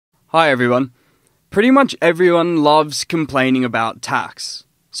Hi everyone. Pretty much everyone loves complaining about tax.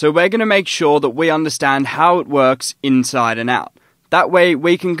 So we're going to make sure that we understand how it works inside and out. That way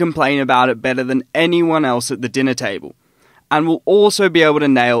we can complain about it better than anyone else at the dinner table. And we'll also be able to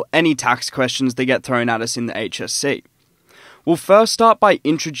nail any tax questions that get thrown at us in the HSC. We'll first start by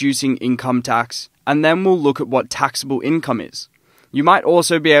introducing income tax, and then we'll look at what taxable income is. You might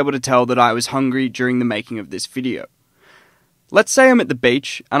also be able to tell that I was hungry during the making of this video. Let's say I'm at the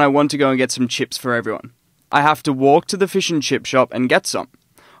beach and I want to go and get some chips for everyone. I have to walk to the fish and chip shop and get some.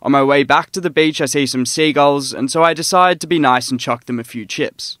 On my way back to the beach I see some seagulls, and so I decide to be nice and chuck them a few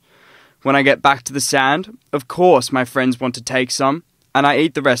chips. When I get back to the sand, of course my friends want to take some, and I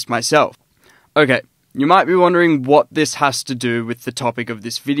eat the rest myself. Okay, you might be wondering what this has to do with the topic of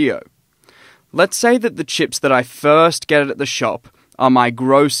this video. Let's say that the chips that I first get at the shop are my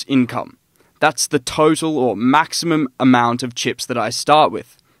gross income. That's the total or maximum amount of chips that I start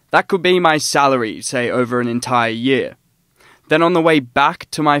with. That could be my salary, say over an entire year. Then on the way back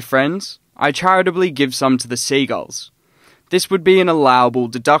to my friends, I charitably give some to the seagulls. This would be an allowable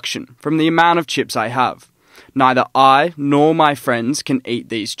deduction from the amount of chips I have. Neither I nor my friends can eat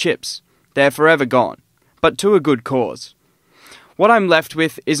these chips. They're forever gone, but to a good cause. What I'm left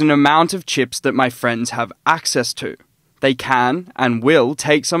with is an amount of chips that my friends have access to. They can and will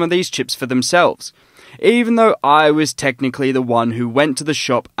take some of these chips for themselves, even though I was technically the one who went to the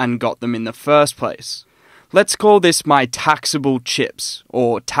shop and got them in the first place. Let's call this my taxable chips,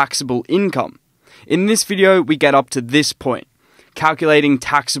 or taxable income. In this video, we get up to this point, calculating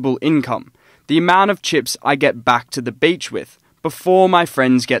taxable income, the amount of chips I get back to the beach with, before my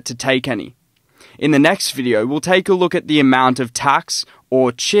friends get to take any. In the next video, we'll take a look at the amount of tax,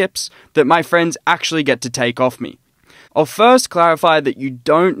 or chips, that my friends actually get to take off me. I'll first clarify that you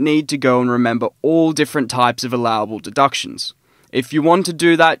don't need to go and remember all different types of allowable deductions. If you want to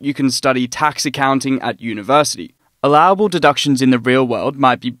do that, you can study tax accounting at university. Allowable deductions in the real world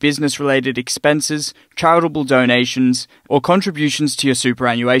might be business-related expenses, charitable donations, or contributions to your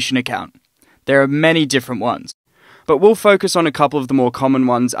superannuation account. There are many different ones, but we'll focus on a couple of the more common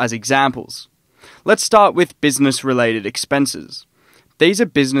ones as examples. Let's start with business-related expenses. These are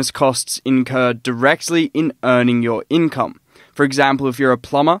business costs incurred directly in earning your income. For example, if you're a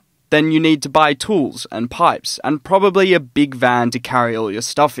plumber, then you need to buy tools and pipes and probably a big van to carry all your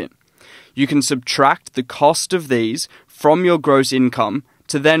stuff in. You can subtract the cost of these from your gross income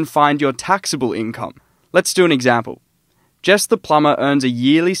to then find your taxable income. Let's do an example. Jess the plumber earns a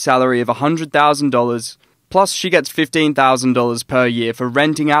yearly salary of $100,000, plus she gets $15,000 per year for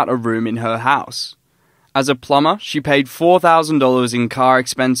renting out a room in her house. As a plumber, she paid $4,000 in car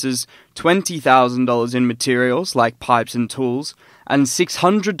expenses, $20,000 in materials like pipes and tools, and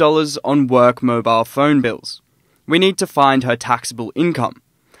 $600 on work mobile phone bills. We need to find her taxable income.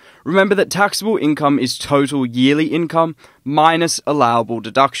 Remember that taxable income is total yearly income minus allowable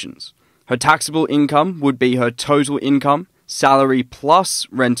deductions. Her taxable income would be her total income, salary plus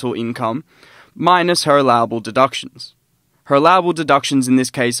rental income, minus her allowable deductions. Her allowable deductions in this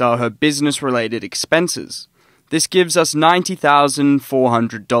case are her business-related expenses. This gives us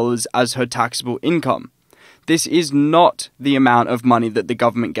 $90,400 as her taxable income. This is not the amount of money that the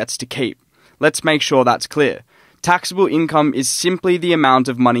government gets to keep. Let's make sure that's clear. Taxable income is simply the amount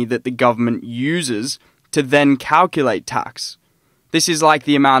of money that the government uses to then calculate tax. This is like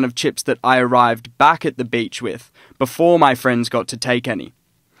the amount of chips that I arrived back at the beach with before my friends got to take any.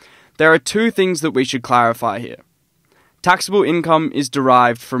 There are two things that we should clarify here. Taxable income is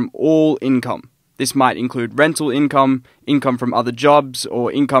derived from all income. This might include rental income, income from other jobs,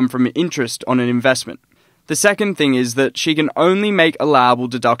 or income from interest on an investment. The second thing is that she can only make allowable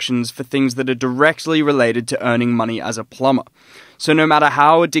deductions for things that are directly related to earning money as a plumber. So no matter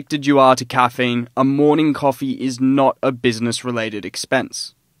how addicted you are to caffeine, a morning coffee is not a business-related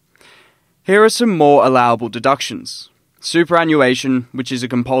expense. Here are some more allowable deductions. Superannuation, which is a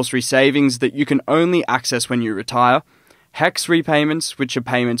compulsory savings that you can only access when you retire. HECS repayments, which are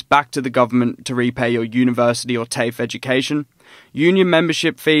payments back to the government to repay your university or TAFE education, union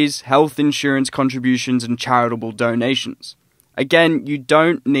membership fees, health insurance contributions, and charitable donations. Again, you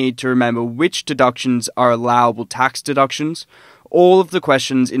don't need to remember which deductions are allowable tax deductions. All of the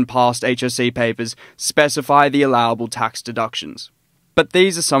questions in past HSC papers specify the allowable tax deductions. But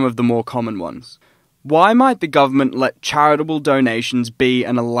these are some of the more common ones. Why might the government let charitable donations be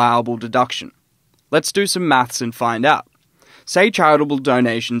an allowable deduction? Let's do some maths and find out. Say charitable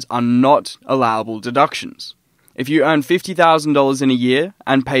donations are not allowable deductions. If you earn $50,000 in a year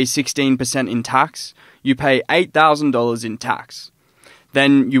and pay 16% in tax, you pay $8,000 in tax.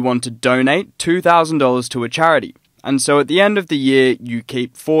 Then you want to donate $2,000 to a charity, And so at the end of the year, you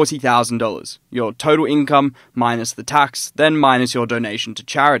keep $40,000, your total income minus the tax, then minus your donation to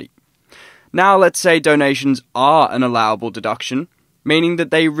charity. Now let's say donations are an allowable deduction, meaning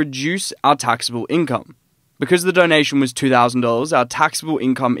that they reduce our taxable income. Because the donation was $2,000, our taxable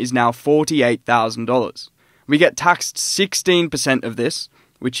income is now $48,000. We get taxed 16% of this,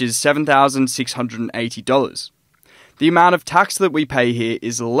 which is $7,680. The amount of tax that we pay here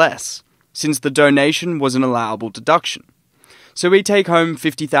is less, since the donation was an allowable deduction. So we take home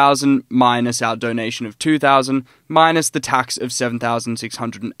 $50,000 minus our donation of $2,000 minus the tax of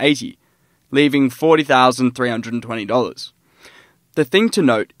 $7,680, leaving $40,320. The thing to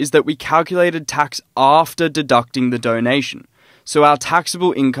note is that we calculated tax after deducting the donation, so our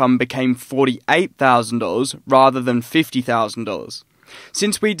taxable income became $48,000 rather than $50,000.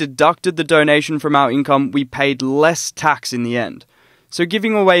 Since we deducted the donation from our income, we paid less tax in the end. So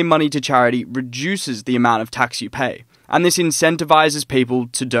giving away money to charity reduces the amount of tax you pay, and this incentivizes people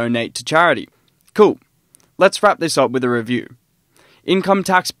to donate to charity. Cool. Let's wrap this up with a review. Income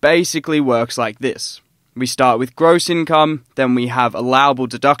tax basically works like this. We start with gross income, then we have allowable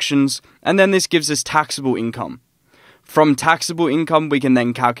deductions, and then this gives us taxable income. From taxable income, we can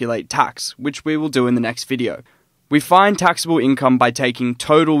then calculate tax, which we will do in the next video. We find taxable income by taking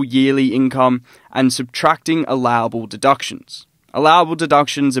total yearly income and subtracting allowable deductions. Allowable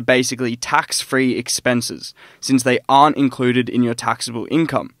deductions are basically tax-free expenses, since they aren't included in your taxable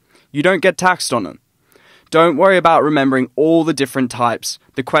income. You don't get taxed on them. Don't worry about remembering all the different types,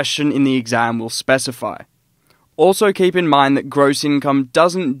 the question in the exam will specify. Also keep in mind that gross income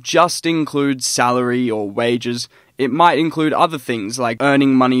doesn't just include salary or wages, it might include other things like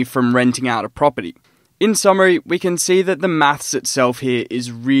earning money from renting out a property. In summary, we can see that the maths itself here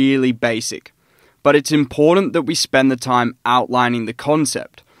is really basic, but it's important that we spend the time outlining the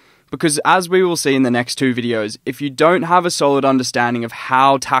concept. Because as we will see in the next two videos, if you don't have a solid understanding of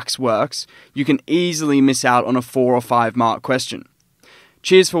how tax works, you can easily miss out on a 4 or 5 mark question.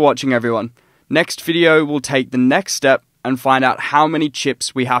 Cheers for watching, everyone. Next video will take the next step and find out how many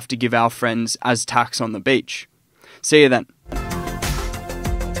chips we have to give our friends as tax on the beach. See you then.